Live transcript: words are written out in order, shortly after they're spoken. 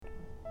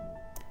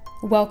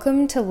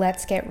Welcome to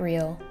Let's Get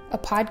Real, a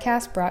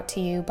podcast brought to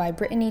you by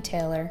Brittany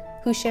Taylor,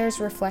 who shares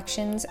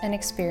reflections and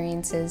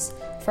experiences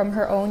from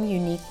her own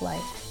unique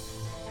life.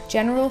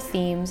 General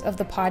themes of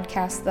the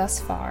podcast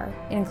thus far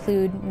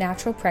include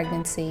natural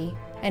pregnancy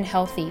and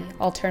healthy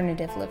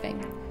alternative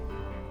living.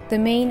 The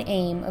main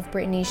aim of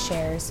Brittany's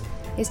shares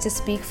is to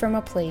speak from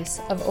a place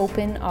of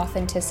open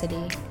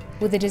authenticity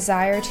with a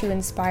desire to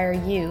inspire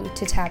you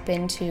to tap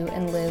into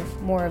and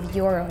live more of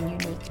your own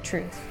unique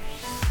truth,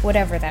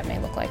 whatever that may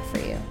look like for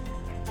you.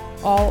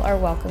 All are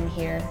welcome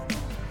here.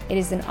 It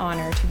is an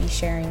honor to be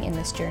sharing in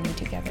this journey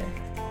together.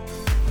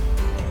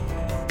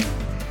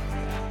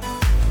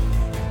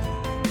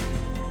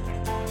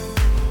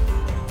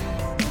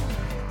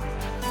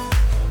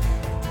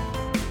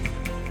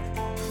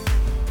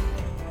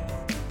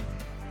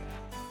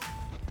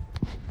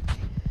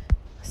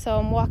 So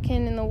I'm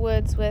walking in the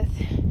woods with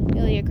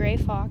Ilya Gray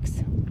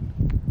Fox.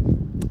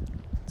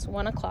 It's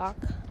 1 o'clock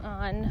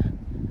on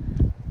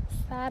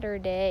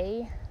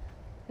Saturday.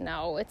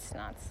 No, it's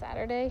not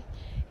Saturday.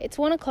 It's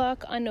 1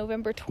 o'clock on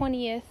November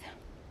 20th.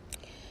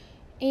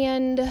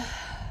 And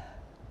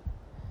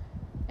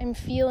I'm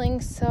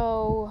feeling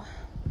so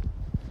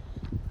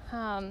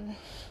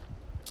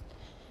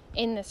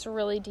in this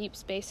really deep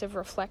space of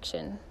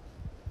reflection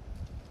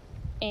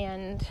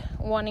and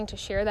wanting to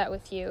share that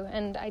with you.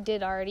 And I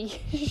did already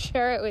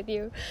share it with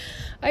you.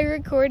 I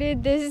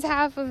recorded this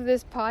half of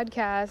this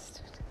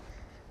podcast,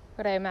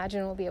 what I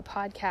imagine will be a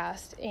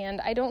podcast, and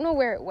I don't know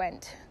where it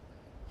went.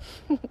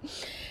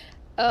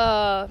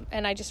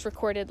 And I just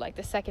recorded like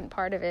the second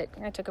part of it.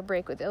 I took a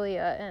break with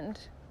Ilya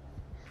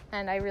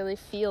and I really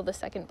feel the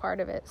second part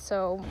of it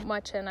so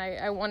much, and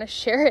I want to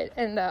share it,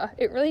 and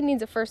it really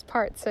needs a first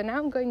part. So now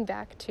I'm going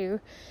back to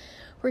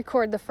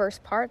record the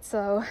first part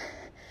so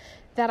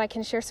that I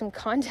can share some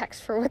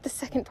context for what the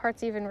second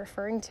part's even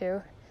referring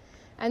to,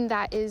 and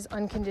that is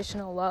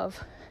unconditional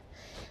love.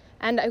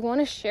 And I want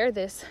to share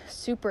this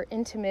super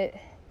intimate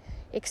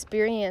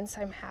experience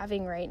I'm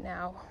having right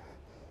now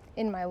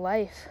in my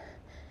life,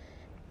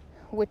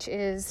 which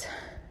is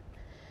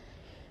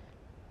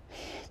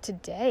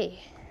today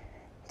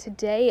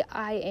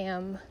I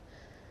am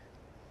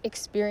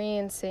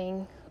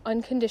experiencing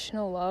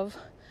unconditional love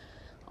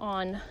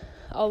on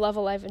a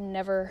level I've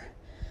never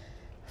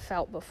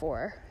felt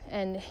before,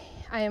 and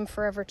I am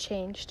forever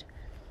changed.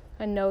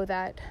 I know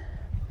that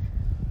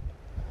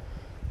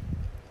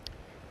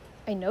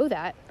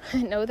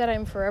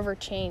I'm forever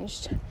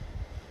changed,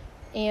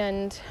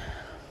 and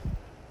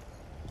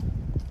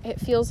it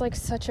feels like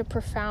such a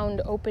profound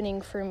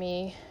opening for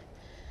me.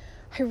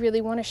 I really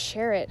want to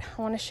share it.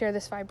 I want to share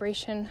this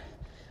vibration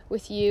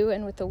with you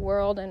and with the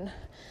world, and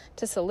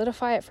to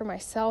solidify it for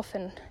myself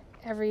and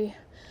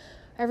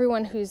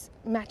everyone who's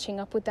matching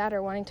up with that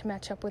or wanting to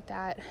match up with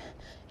that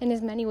in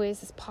as many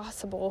ways as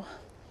possible.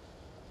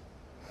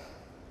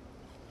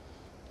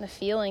 The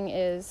feeling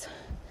is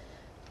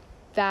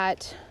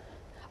that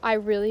I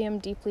really am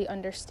deeply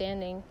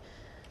understanding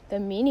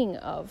the meaning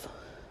of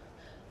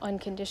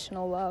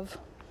unconditional love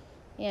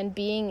and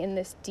being in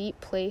this deep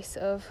place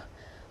of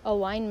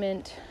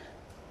alignment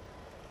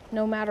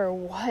no matter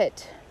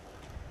what.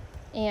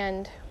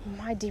 And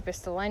my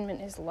deepest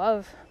alignment is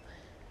love.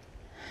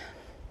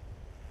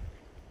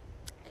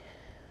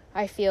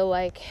 I feel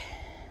like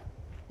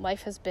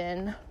life has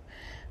been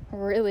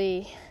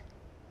really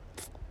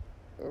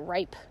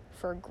ripe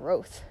for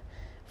growth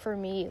for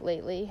me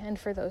lately and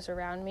for those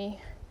around me.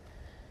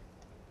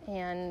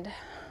 And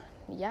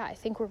yeah, I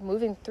think we're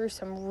moving through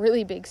some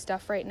really big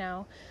stuff right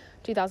now.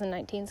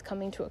 2019 is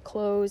coming to a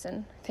close,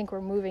 and I think we're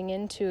moving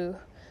into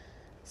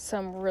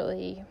some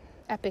really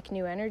epic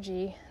new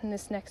energy in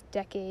this next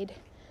decade.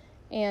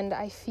 And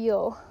I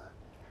feel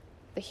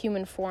the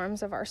human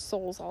forms of our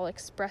souls all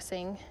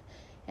expressing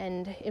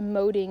and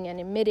emoting and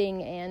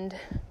emitting and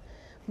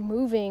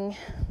moving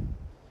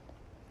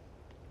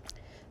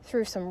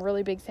through some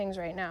really big things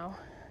right now.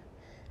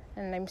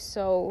 And I'm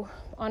so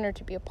honored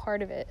to be a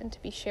part of it and to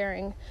be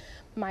sharing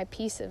my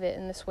piece of it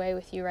in this way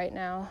with you right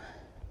now.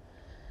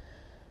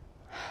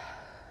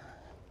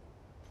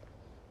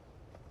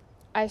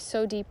 I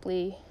so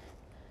deeply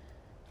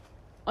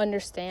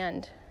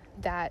understand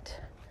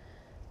that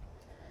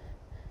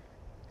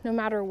no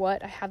matter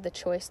what, I have the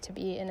choice to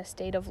be in a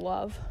state of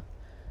love,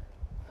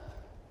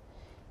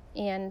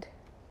 and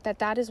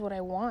that is what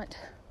I want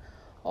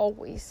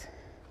always,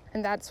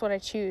 and that's what I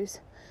choose,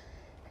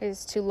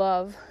 is to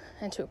love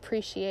and to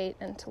appreciate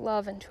and to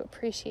love and to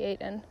appreciate.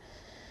 And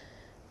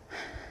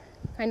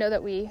I know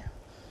that we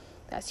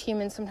as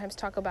humans sometimes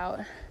talk about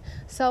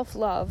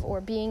self-love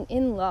or being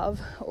in love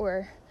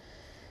or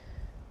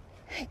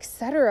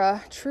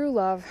etc., true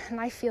love,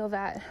 and I feel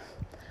that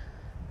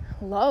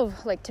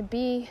love, like to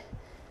be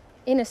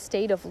in a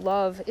state of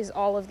love, is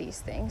all of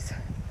these things.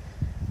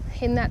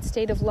 In that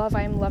state of love,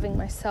 I am loving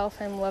myself,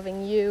 I'm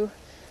loving you,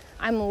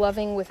 I'm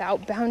loving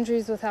without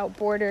boundaries, without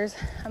borders,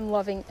 I'm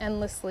loving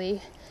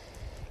endlessly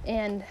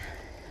and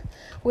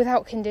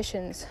without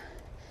conditions.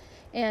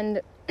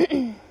 And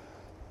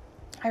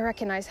I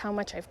recognize how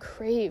much I've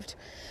craved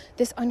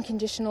this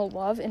unconditional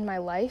love in my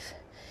life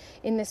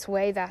in this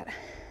way that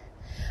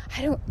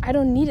I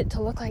don't need it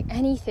to look like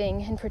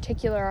anything in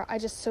particular. I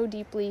just so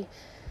deeply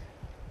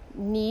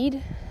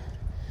need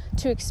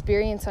to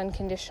experience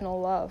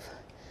unconditional love.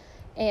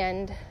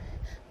 And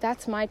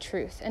that's my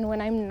truth. And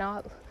when I'm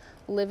not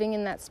living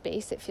in that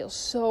space, it feels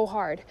so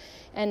hard.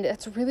 And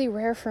it's really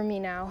rare for me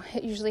now.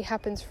 It usually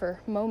happens for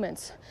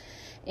moments.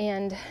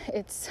 And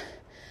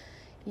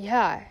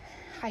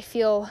I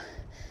feel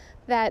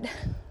that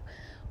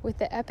with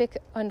the epic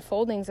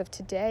unfoldings of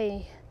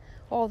today,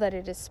 all that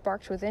it has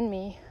sparked within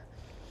me,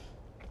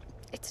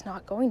 it's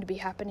not going to be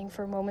happening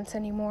for moments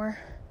anymore.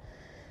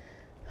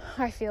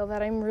 I feel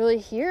that I'm really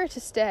here to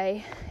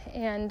stay,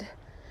 and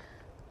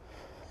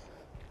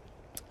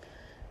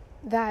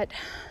that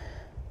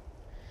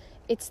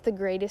it's the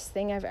greatest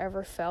thing I've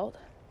ever felt,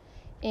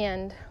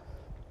 and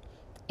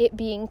it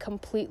being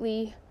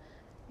completely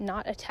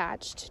not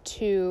attached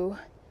to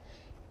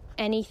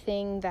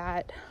anything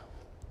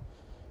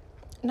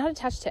not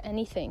attached to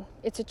anything.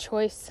 It's a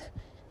choice,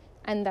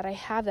 and that I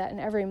have that in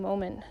every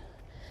moment,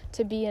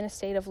 to be in a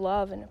state of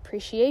love and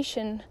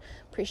appreciation.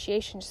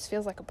 Appreciation just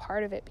feels like a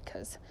part of it,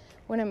 because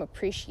when I'm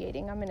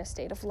appreciating, I'm in a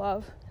state of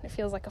love, and it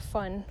feels like a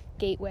fun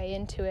gateway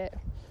into it.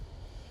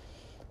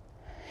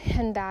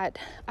 And that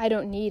I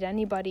don't need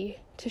anybody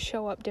to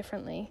show up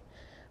differently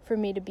for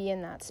me to be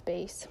in that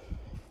space.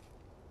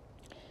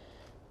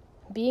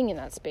 Being in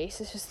that space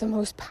is just the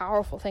most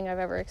powerful thing I've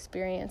ever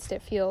experienced.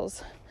 It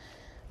feels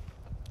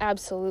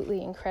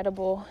absolutely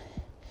incredible.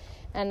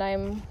 And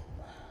I'm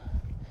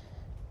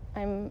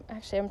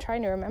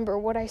trying to remember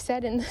what I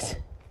said in this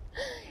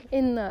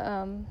in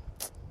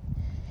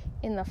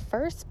the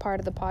first part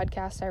of the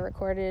podcast I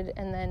recorded,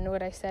 and then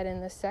what I said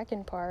in the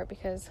second part,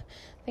 because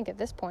I think at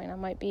this point I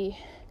might be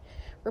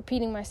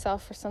repeating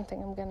myself for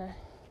something I'm gonna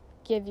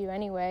give you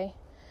anyway.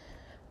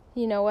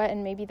 You know what?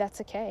 And maybe that's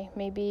okay.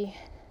 Maybe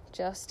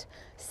just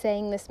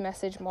saying this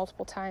message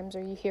multiple times,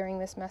 or you hearing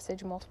this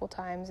message multiple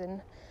times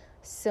and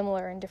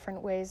similar in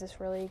different ways, is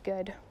really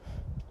good.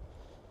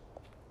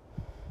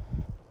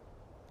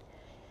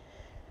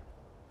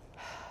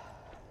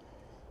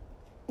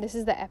 This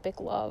is the epic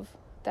love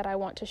that I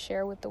want to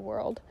share with the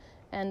world,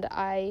 and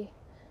I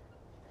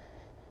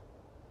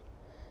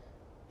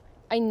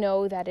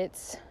know that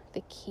it's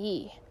the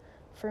key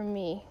for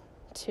me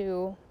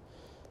to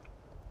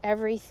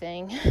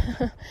everything.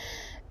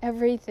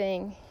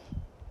 Everything.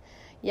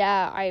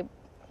 Yeah, I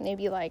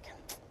maybe like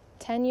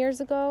 10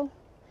 years ago,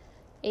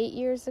 8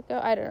 years ago,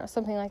 I don't know,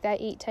 something like that,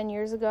 10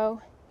 years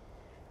ago,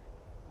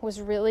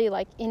 was really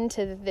like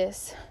into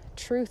this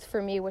truth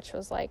for me, which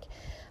was like,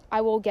 I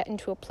will get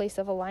into a place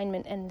of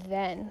alignment and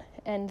then,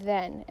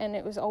 and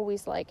it was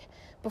always like,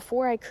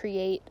 before I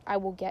create, I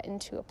will get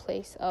into a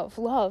place of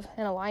love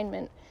and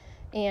alignment.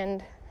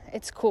 And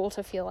it's cool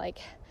to feel like,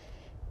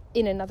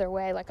 in another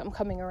way, like I'm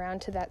coming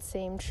around to that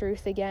same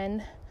truth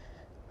again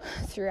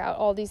throughout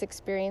all these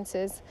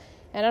experiences.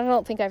 And I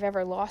don't think I've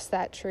ever lost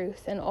that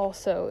truth. And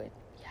also,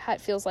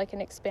 it feels like an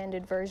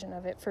expanded version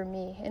of it for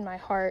me in my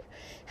heart.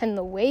 And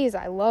the ways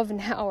I love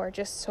now are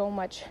just so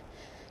much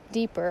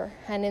deeper.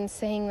 And in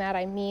saying that,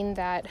 I mean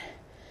that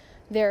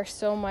they're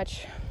so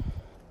much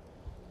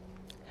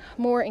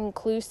more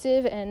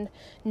inclusive and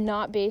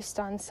not based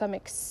on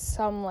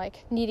some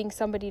like needing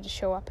somebody to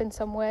show up in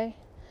some way.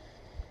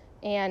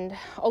 And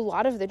a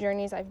lot of the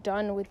journeys I've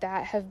done with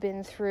that have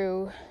been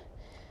through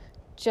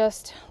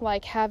just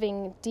like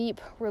having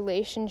deep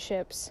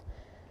relationships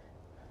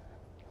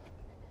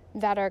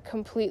that are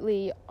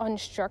completely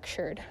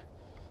unstructured.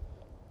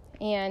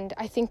 And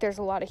I think there's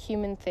a lot of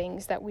human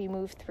things that we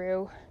move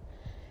through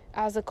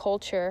as a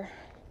culture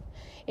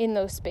in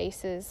those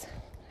spaces.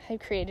 I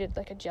created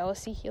like a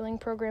jealousy healing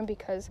program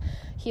because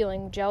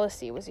healing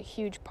jealousy was a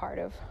huge part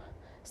of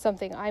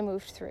something I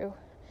moved through.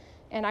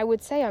 And I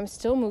would say I'm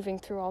still moving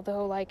through,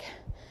 although like,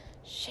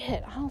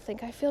 shit, I don't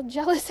think I feel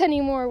jealous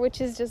anymore, which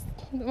is just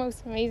the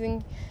most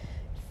amazing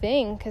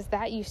thing, because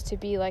that used to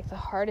be like the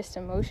hardest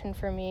emotion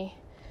for me.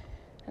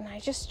 And I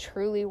just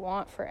truly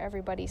want for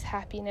everybody's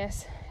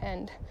happiness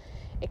and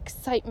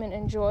excitement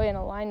and joy and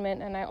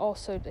alignment. And I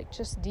also like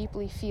just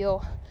deeply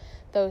feel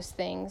those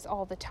things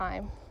all the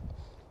time.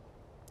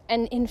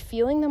 And in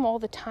feeling them all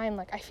the time,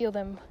 like I feel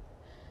them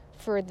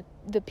for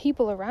the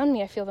people around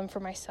me, I feel them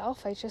for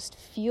myself, I just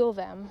feel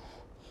them.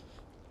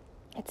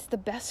 It's the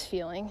best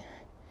feeling.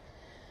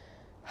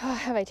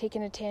 Have I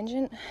taken a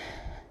tangent?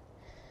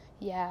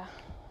 Yeah.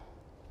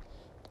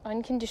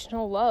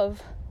 Unconditional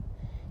love.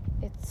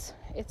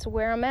 It's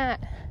where I'm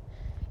at.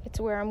 It's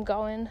where I'm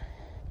going.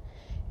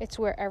 It's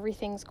where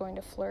everything's going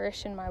to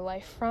flourish in my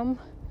life from.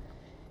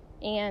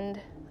 And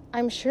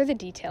I'm sure the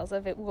details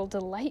of it will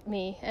delight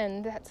me,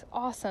 and that's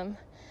awesome.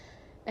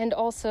 And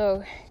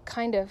also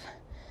kind of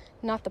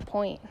not the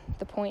point.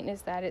 The point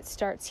is that it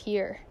starts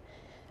here.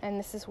 And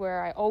this is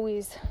where I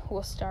always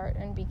will start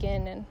and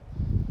begin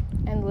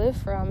and live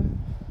from.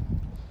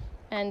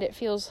 And it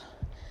feels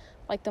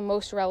like the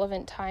most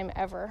relevant time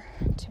ever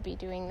to be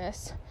doing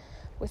this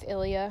with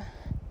Ilya.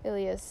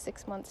 Ilya's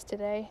 6 months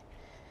today.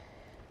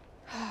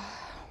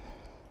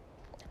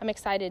 I'm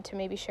excited to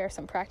maybe share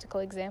some practical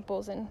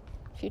examples in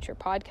future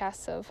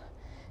podcasts of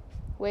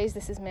ways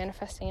this is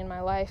manifesting in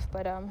my life,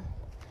 but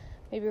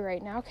maybe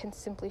right now can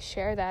simply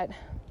share that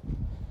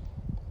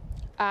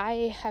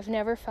I have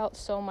never felt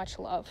so much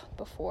love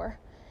before.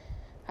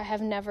 I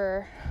have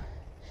never,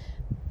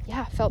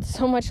 felt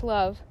so much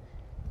love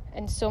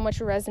and so much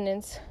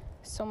resonance,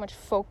 so much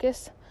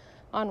focus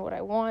on what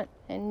I want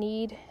and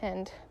need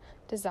and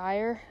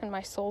desire and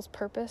my soul's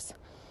purpose.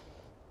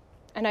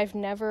 And I've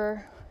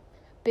never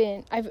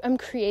I'm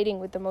creating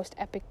with the most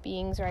epic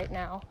beings right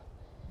now.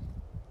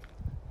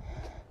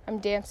 I'm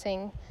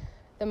dancing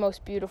the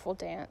most beautiful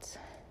dance.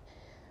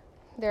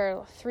 There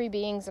are 3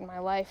 beings in my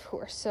life who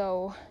are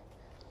so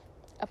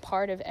a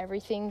part of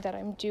everything that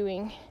I'm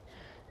doing.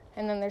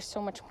 And then there's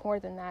so much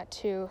more than that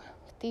too.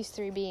 These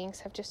 3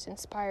 beings have just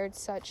inspired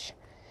such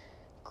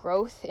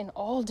growth in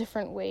all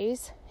different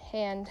ways.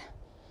 And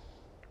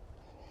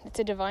it's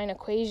a divine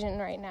equation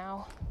right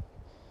now.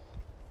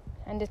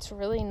 And it's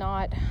really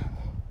not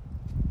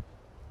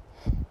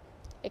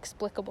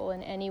explicable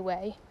in any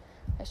way.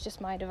 It's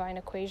just my divine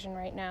equation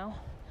right now.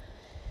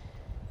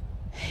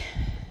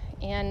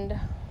 And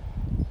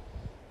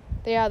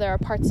there are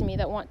parts of me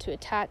that want to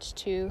attach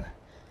to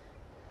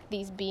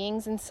these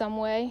beings in some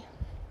way,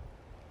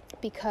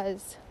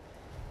 because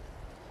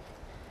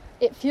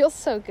it feels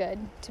so good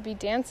to be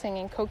dancing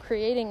and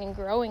co-creating and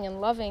growing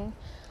and loving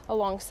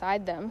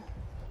alongside them.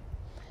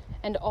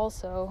 And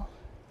also,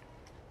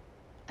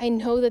 I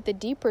know that the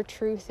deeper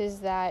truth is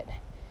that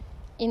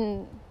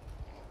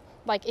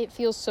it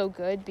feels so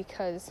good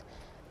because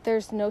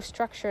there's no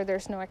structure,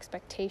 there's no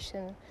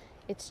expectation.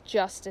 It's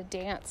just a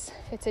dance.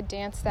 It's a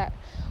dance that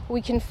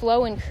we can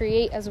flow and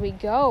create as we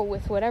go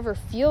with whatever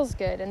feels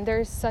good. And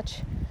there's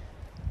such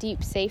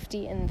deep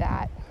safety in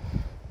that,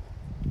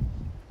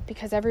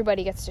 because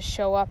everybody gets to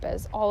show up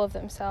as all of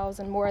themselves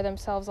and more of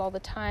themselves all the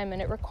time.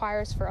 And it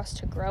requires for us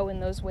to grow in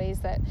those ways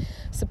that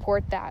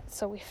support that.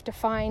 So we have to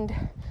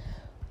find,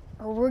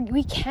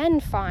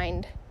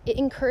 it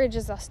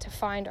encourages us to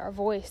find our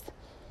voice,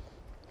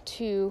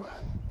 to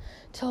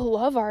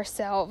love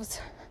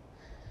ourselves,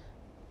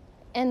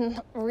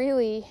 and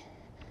really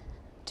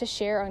to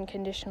share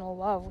unconditional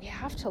love. We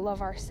have to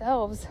love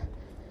ourselves.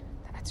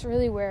 That's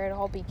really where it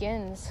all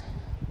begins.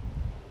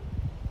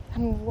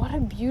 And what a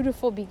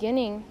beautiful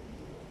beginning.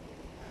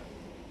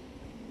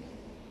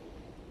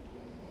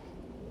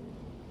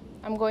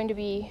 I'm going to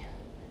be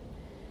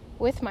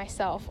with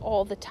myself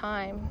all the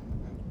time.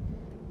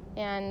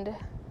 And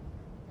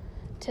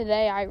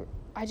today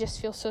I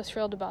just feel so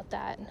thrilled about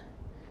that.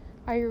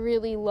 I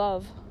really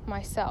love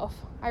myself.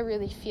 I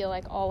really feel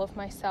like all of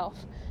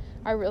myself.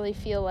 I really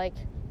feel like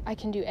I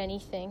can do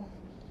anything.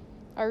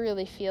 I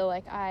really feel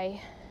like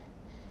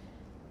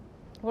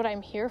what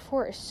I'm here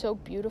for is so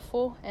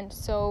beautiful and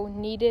so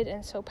needed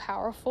and so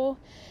powerful,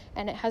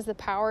 and it has the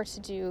power to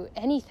do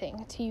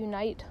anything, to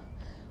unite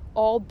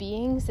all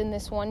beings in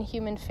this one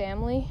human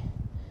family.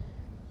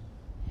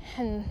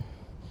 And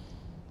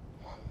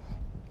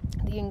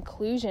the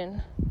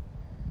inclusion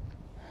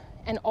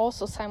and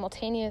also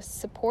simultaneous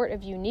support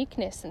of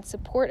uniqueness and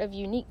support of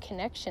unique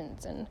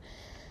connections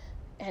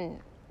and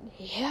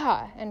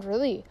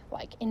really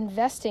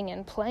investing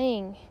and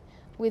playing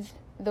with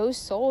those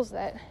souls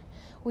that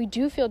we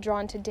do feel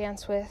drawn to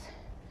dance with.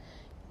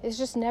 Is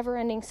just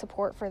never-ending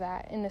support for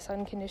that in this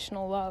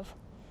unconditional love.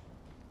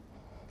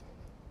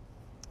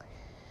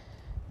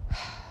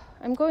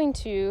 I'm going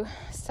to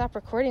stop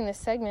recording this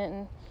segment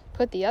and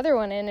put the other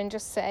one in and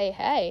just say,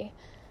 hey,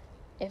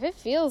 if it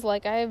feels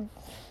like I've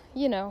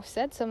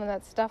said some of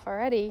that stuff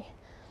already,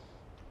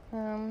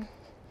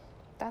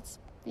 that's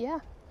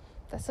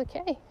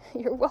okay.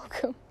 You're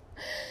welcome.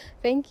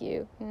 Thank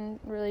you.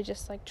 And really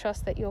just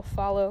trust that you'll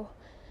follow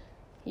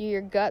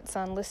your guts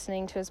on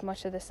listening to as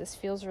much of this as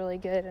feels really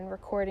good, and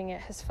recording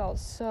it has felt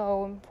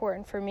so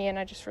important for me, and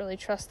I just really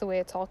trust the way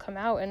it's all come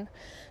out and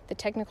the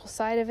technical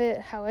side of it,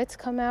 how it's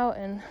come out.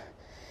 And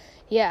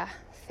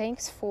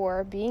thanks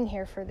for being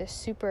here for this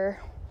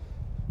super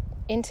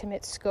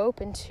intimate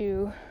scope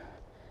into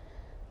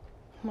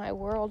my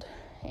world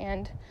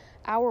and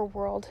our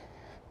world.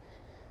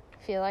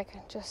 I feel like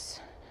I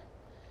just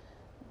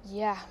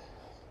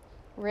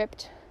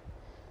ripped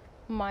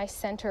my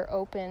center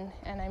open,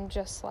 and I'm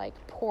just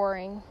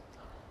pouring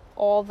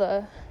all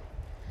the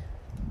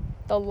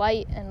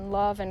light and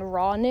love and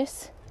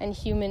rawness and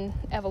human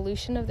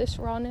evolution of this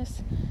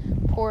rawness,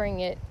 pouring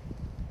it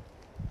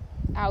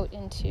out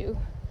into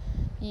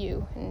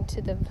you, into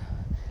the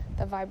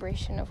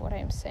vibration of what I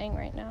am saying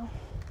right now.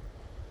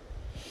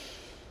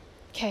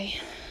 Okay,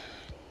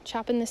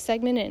 chopping this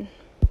segment in.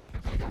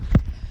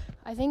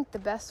 I think the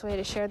best way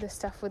to share this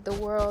stuff with the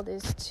world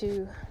is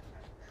to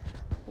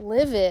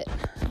live it,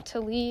 to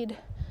lead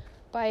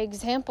by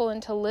example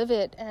and to live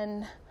it.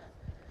 And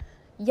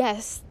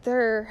yes,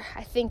 there,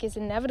 I think, is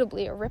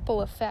inevitably a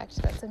ripple effect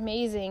that's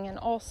amazing. And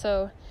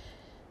also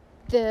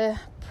the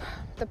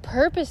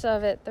purpose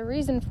of it, the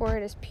reason for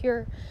it is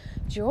pure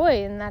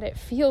joy, and that it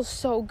feels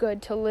so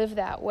good to live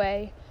that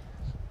way.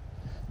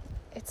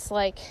 It's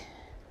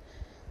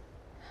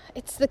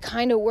it's the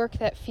kind of work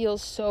that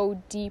feels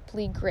so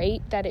deeply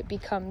great that it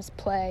becomes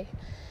play.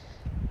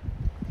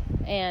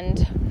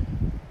 And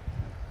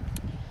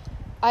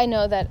I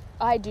know that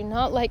I do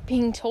not like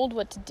being told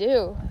what to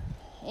do.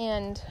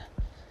 And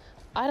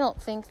I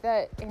don't think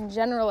that in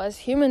general as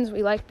humans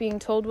we like being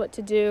told what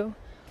to do.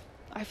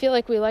 I feel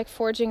like we like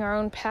forging our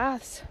own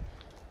paths.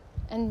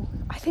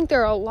 And I think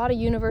there are a lot of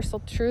universal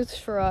truths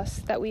for us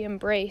that we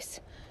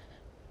embrace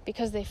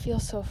because they feel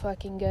so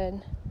fucking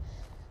good.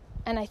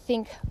 And I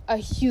think a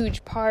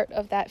huge part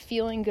of that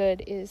feeling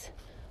good is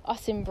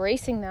us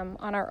embracing them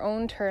on our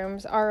own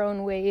terms, our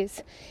own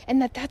ways.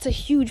 And that's a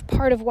huge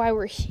part of why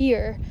we're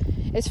here,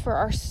 is for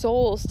our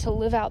souls to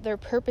live out their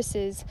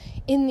purposes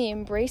in the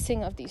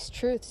embracing of these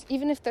truths,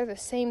 even if they're the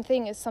same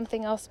thing as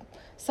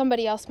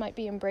somebody else might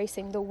be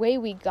embracing. The way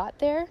we got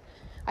there,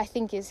 I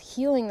think, is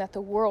healing that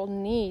the world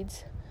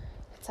needs.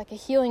 It's like a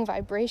healing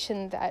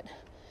vibration that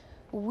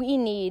we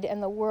need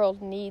and the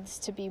world needs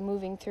to be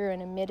moving through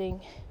and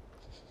emitting.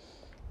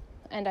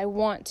 And I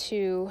want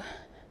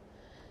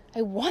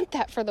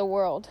that for the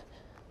world.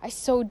 I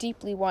so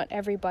deeply want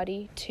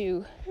everybody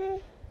to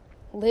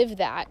live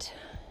that.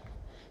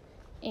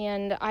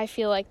 And I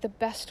feel like the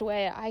best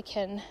way I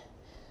can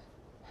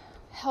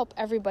help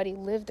everybody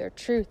live their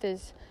truth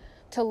is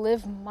to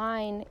live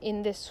mine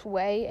in this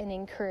way and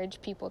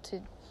encourage people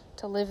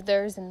to live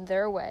theirs in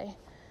their way.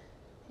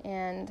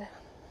 And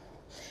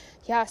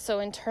yeah, so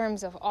in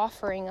terms of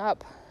offering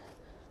up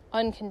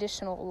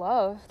unconditional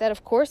love that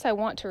of course I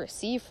want to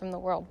receive from the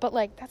world, but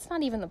like that's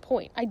not even the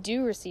point. I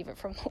do receive it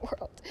from the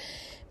world,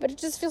 but it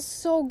just feels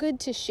so good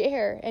to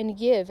share and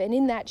give, and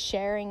in that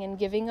sharing and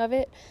giving of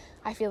it,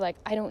 I feel like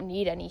I don't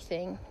need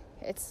anything.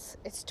 It's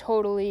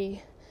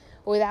totally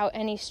without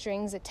any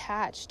strings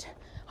attached.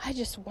 I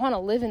just want to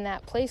live in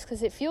that place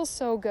because it feels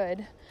so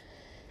good.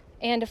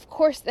 And of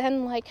course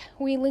then like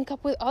we link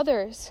up with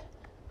others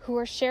who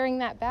are sharing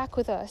that back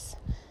with us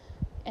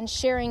and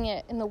sharing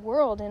it in the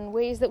world in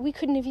ways that we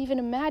couldn't have even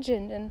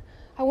imagined. And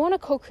I want to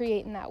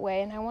co-create in that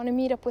way, and I want to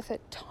meet up with a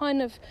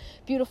ton of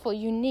beautiful,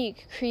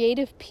 unique,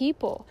 creative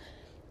people.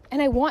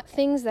 And I want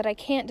things that I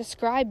can't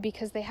describe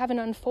because they haven't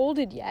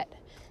unfolded yet.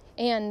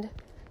 And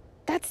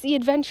that's the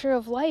adventure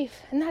of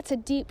life, and that's a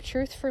deep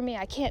truth for me.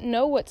 I can't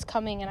know what's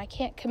coming, and I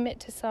can't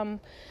commit to some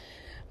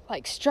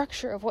like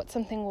structure of what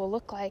something will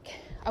look like.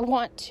 I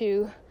want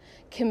to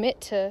commit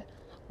to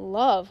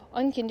love,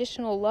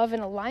 unconditional love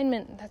and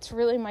alignment. That's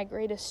really my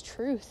greatest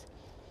truth.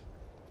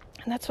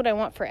 And that's what I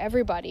want for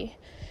everybody,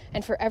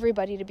 and for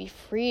everybody to be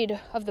freed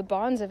of the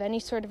bonds of any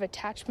sort of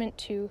attachment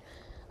to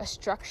a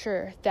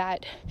structure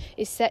that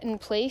is set in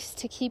place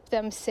to keep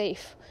them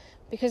safe.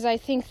 Because I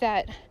think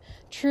that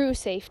true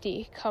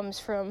safety comes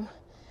from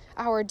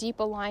our deep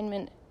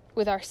alignment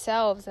with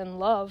ourselves and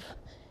love,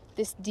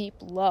 this deep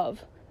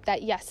love.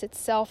 That yes, it's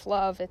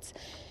self-love,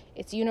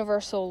 it's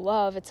universal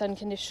love, it's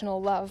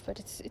unconditional love, but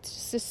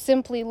it's just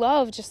simply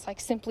love, just like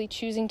simply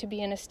choosing to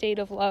be in a state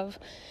of love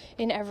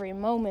in every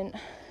moment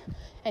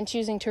and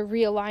choosing to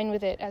realign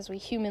with it as we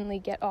humanly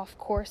get off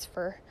course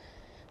for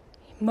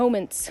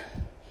moments.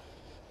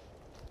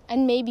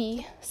 And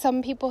maybe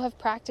some people have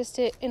practiced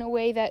it in a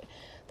way that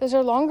those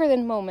are longer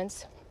than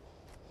moments,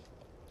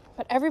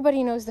 but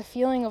everybody knows the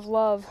feeling of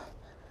love,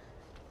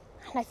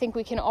 and I think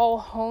we can all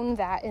hone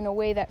that in a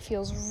way that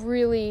feels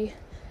really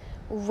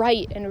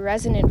right and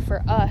resonant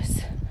for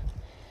us.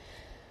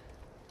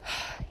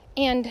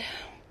 And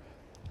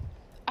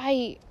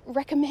I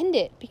recommend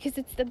it because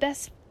it's the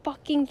best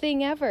fucking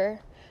thing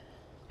ever.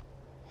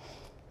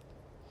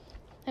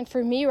 And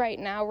for me right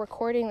now,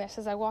 recording this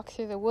as I walk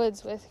through the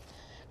woods with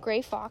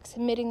Gray Fox,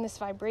 emitting this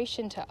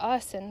vibration to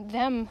us, and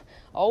them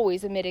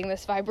always emitting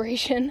this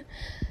vibration,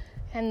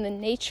 and the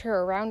nature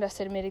around us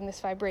emitting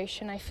this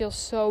vibration, I feel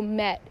so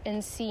met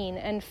and seen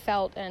and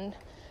felt, and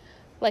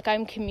like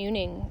I'm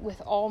communing with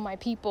all my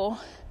people,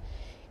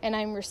 and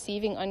I'm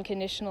receiving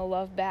unconditional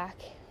love back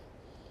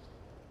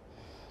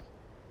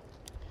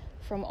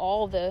from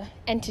all the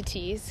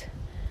entities.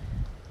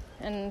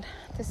 And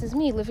this is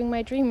me living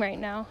my dream right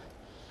now.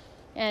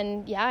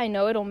 And yeah, I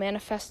know it'll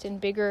manifest in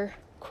bigger,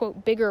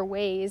 quote, bigger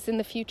ways in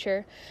the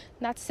future.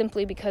 And that's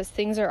simply because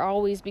things are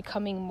always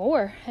becoming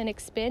more and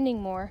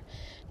expanding more,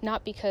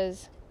 not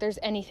because there's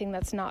anything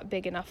that's not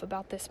big enough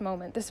about this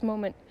moment. This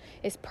moment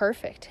is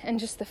perfect, and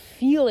just the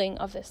feeling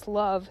of this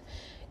love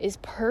is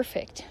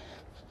perfect.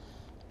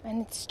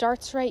 And it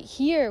starts right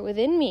here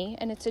within me,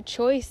 and it's a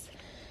choice,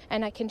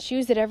 and I can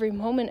choose it every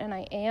moment, and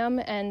I am,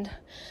 and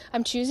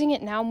I'm choosing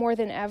it now more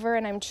than ever,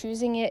 and I'm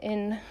choosing it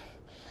in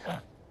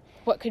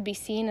what could be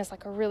seen as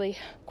like a really,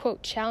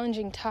 quote,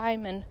 challenging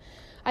time, and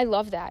I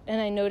love that. And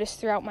I noticed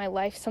throughout my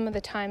life, some of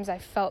the times I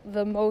felt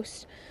the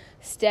most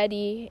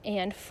steady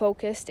and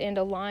focused and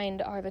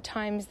aligned are the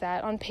times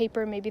that on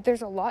paper maybe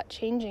there's a lot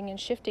changing and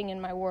shifting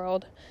in my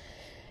world.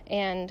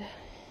 And it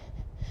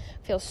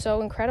feels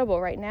so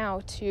incredible right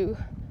now to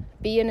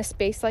be in a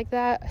space like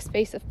that, a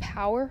space of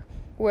power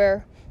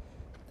where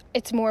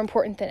it's more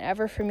important than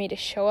ever for me to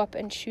show up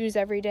and choose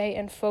every day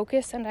and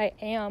focus, and I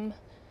am.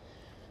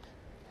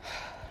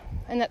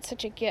 And that's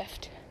such a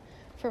gift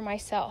for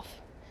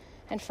myself.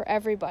 and for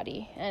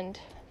everybody, and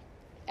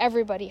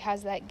everybody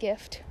has that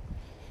gift.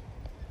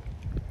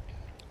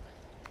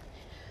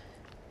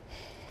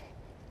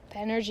 The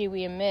energy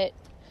we emit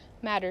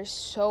matters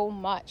so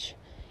much.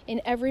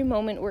 In every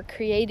moment we're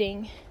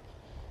creating.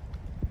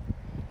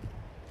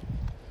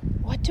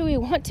 What do we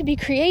want to be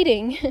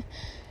creating?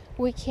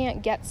 We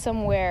can't get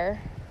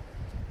somewhere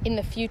in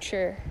the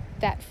future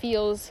that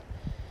feels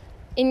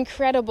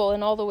incredible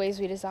in all the ways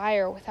we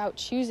desire without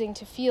choosing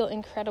to feel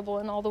incredible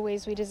in all the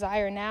ways we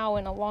desire now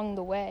and along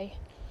the way.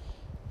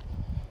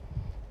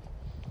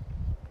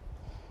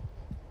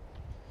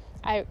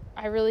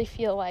 I really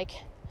feel like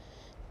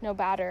no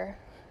matter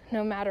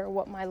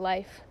what my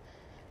life,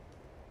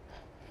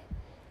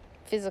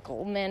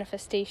 physical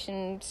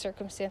manifestation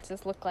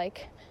circumstances look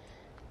like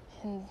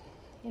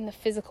in the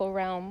physical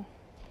realm,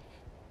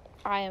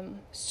 I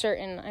am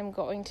certain I'm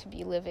going to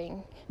be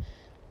living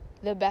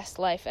the best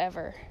life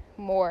ever,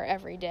 more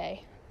every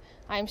day.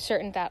 I'm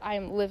certain that I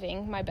am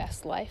living my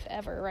best life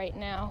ever right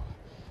now.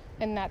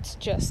 And that's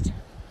just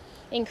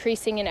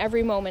increasing in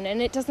every moment.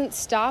 And it doesn't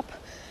stop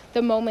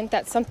the moment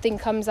that something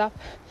comes up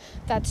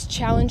that's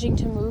challenging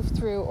to move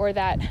through, or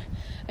that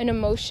an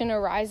emotion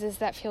arises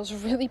that feels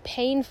really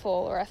painful,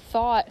 or a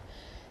thought.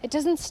 It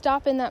doesn't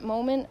stop in that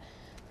moment.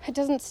 It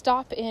doesn't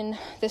stop in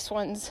this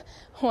one's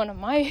one of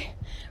my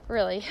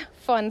really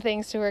fun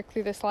things to work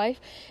through this life.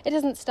 It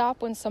doesn't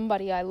stop when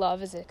somebody I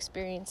love is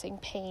experiencing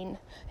pain,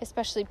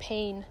 especially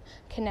pain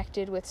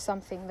connected with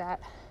something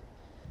that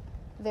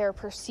they're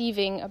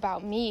perceiving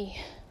about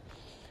me,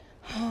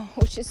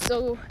 which is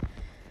so,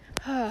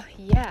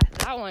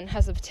 that one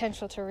has the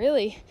potential to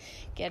really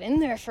get in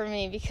there for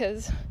me,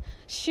 because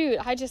shoot,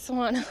 I just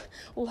want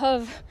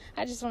love.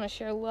 I just want to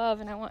share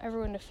love, and I want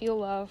everyone to feel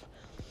love.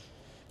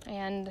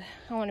 And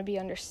I want to be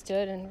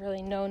understood and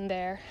really known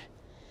there.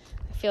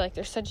 I feel like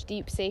there's such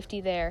deep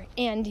safety there.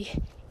 And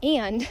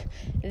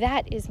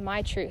that is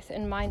my truth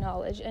and my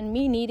knowledge. And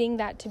me needing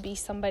that to be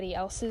somebody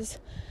else's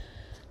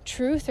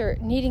truth, or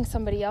needing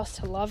somebody else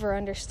to love or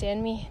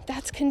understand me,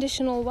 that's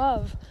conditional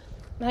love.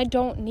 And I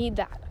don't need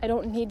that. I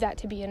don't need that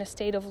to be in a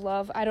state of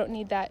love. I don't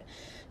need that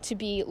to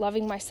be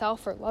loving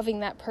myself or loving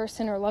that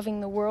person or loving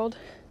the world.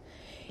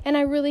 And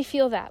I really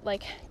feel that.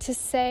 Like, to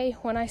say,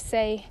 when I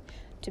say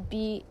to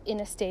be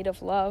in a state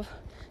of love,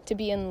 to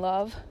be in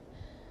love,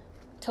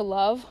 to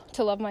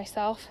love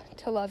myself,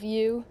 to love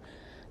you,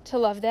 to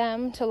love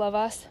them, to love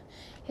us,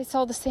 it's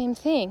all the same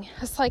thing.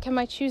 It's like, am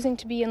I choosing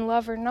to be in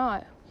love or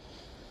not?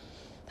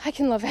 I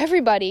can love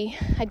everybody.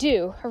 I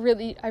do. I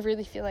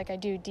really feel like I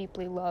do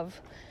deeply love,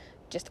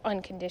 just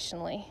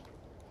unconditionally.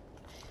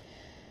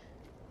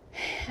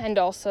 And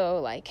also,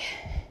 like,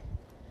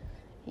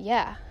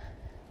 yeah,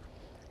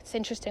 it's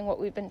interesting what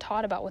we've been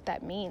taught about what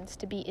that means,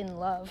 to be in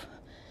love.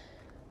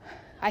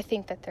 I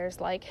think that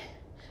there's like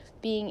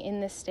being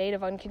in this state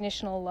of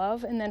unconditional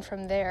love, and then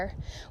from there,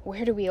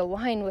 where do we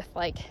align with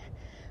like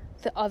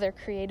the other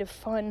creative,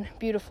 fun,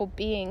 beautiful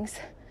beings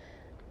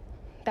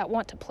that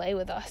want to play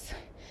with us?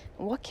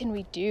 And what can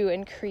we do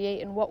and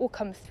create, and what will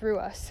come through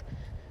us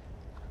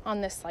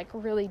on this like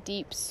really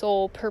deep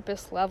soul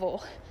purpose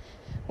level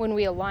when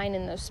we align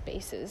in those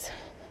spaces?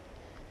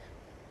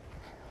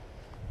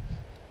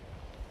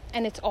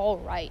 And it's all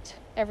right.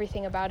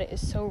 Everything about it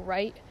is so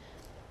right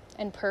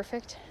and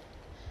perfect.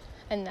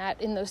 And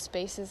that in those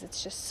spaces,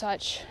 it's just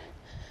such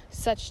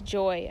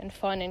joy and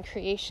fun and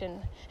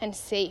creation and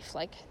safe,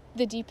 like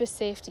the deepest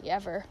safety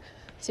ever,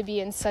 to be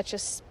in such a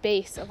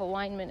space of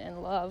alignment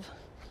and love.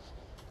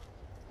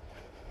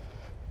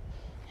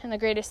 And the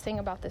greatest thing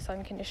about this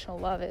unconditional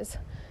love is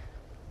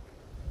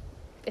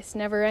it's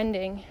never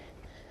ending.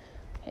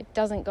 It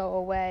doesn't go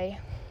away.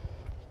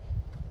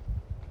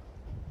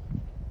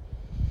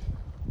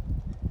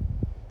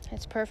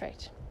 It's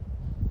perfect.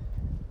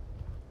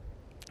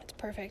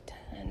 Perfect.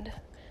 And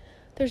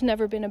there's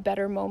never been a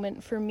better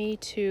moment for me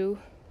to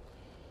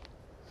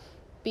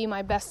be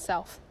my best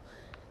self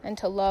and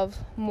to love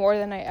more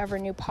than I ever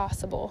knew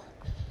possible,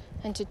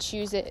 and to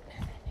choose it,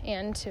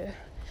 and to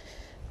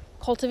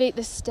cultivate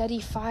this steady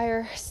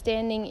fire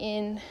standing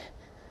in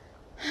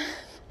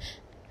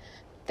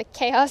the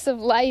chaos of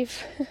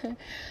life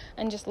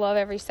and just love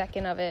every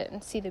second of it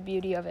and see the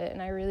beauty of it.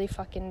 And I really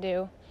fucking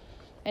do.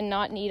 And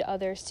not need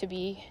others to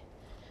be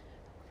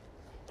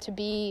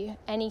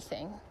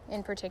anything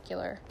in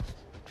particular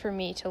for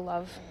me to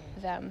love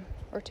them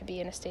or to be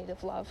in a state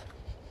of love.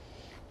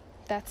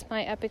 That's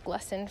my epic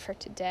lesson for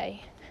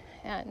today,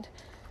 and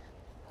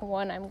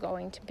one I'm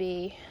going to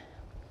be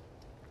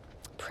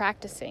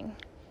practicing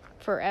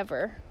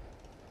forever,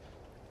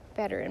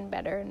 better and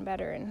better and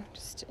better, and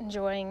just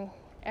enjoying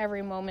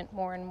every moment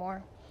more and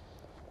more.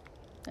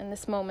 And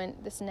this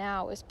moment, this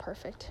now, is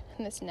perfect,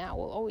 and this now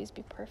will always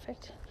be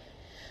perfect.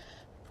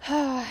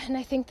 And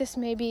I think this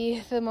may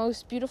be the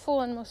most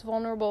beautiful and most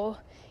vulnerable,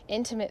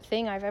 intimate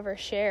thing I've ever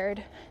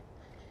shared.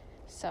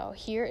 So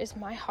here is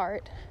my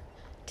heart,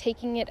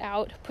 taking it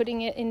out,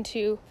 putting it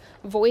into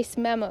voice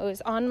memos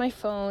on my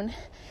phone.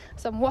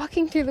 So I'm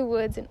walking through the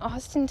woods in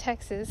Austin,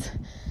 Texas,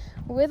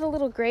 with a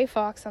little gray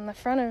fox on the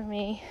front of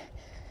me,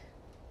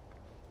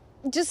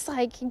 just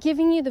like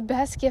giving you the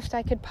best gift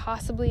I could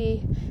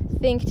possibly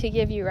think to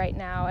give you right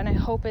now. And I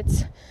hope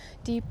it's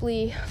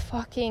deeply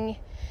fucking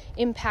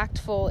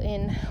impactful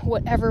in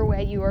whatever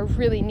way you are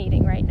really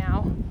needing right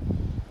now.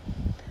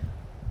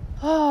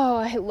 Oh,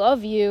 I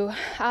love you.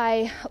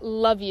 I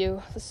love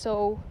you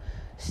so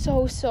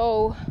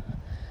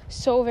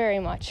very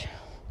much.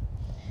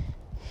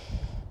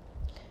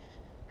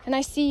 And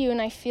I see you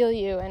and I feel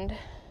you, and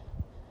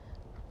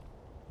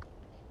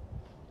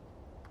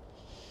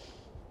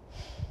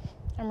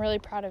I'm really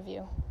proud of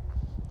you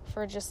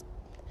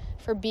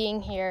for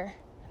being here.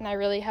 And I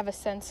really have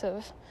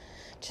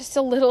just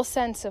a little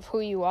sense of who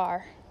you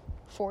are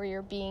for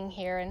your being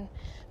here and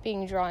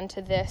being drawn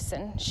to this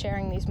and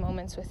sharing these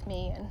moments with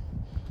me. And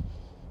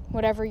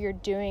whatever you're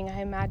doing,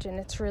 I imagine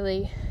it's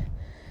really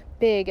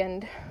big,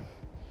 and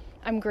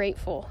I'm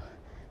grateful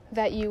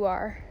that you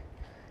are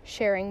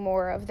sharing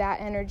more of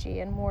that energy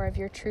and more of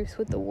your truth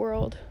with the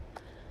world.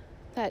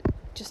 That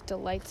just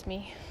delights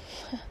me.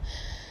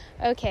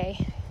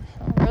 Okay,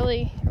 I'm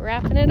really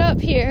wrapping it up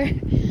here.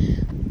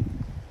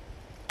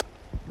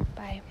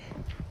 Bye.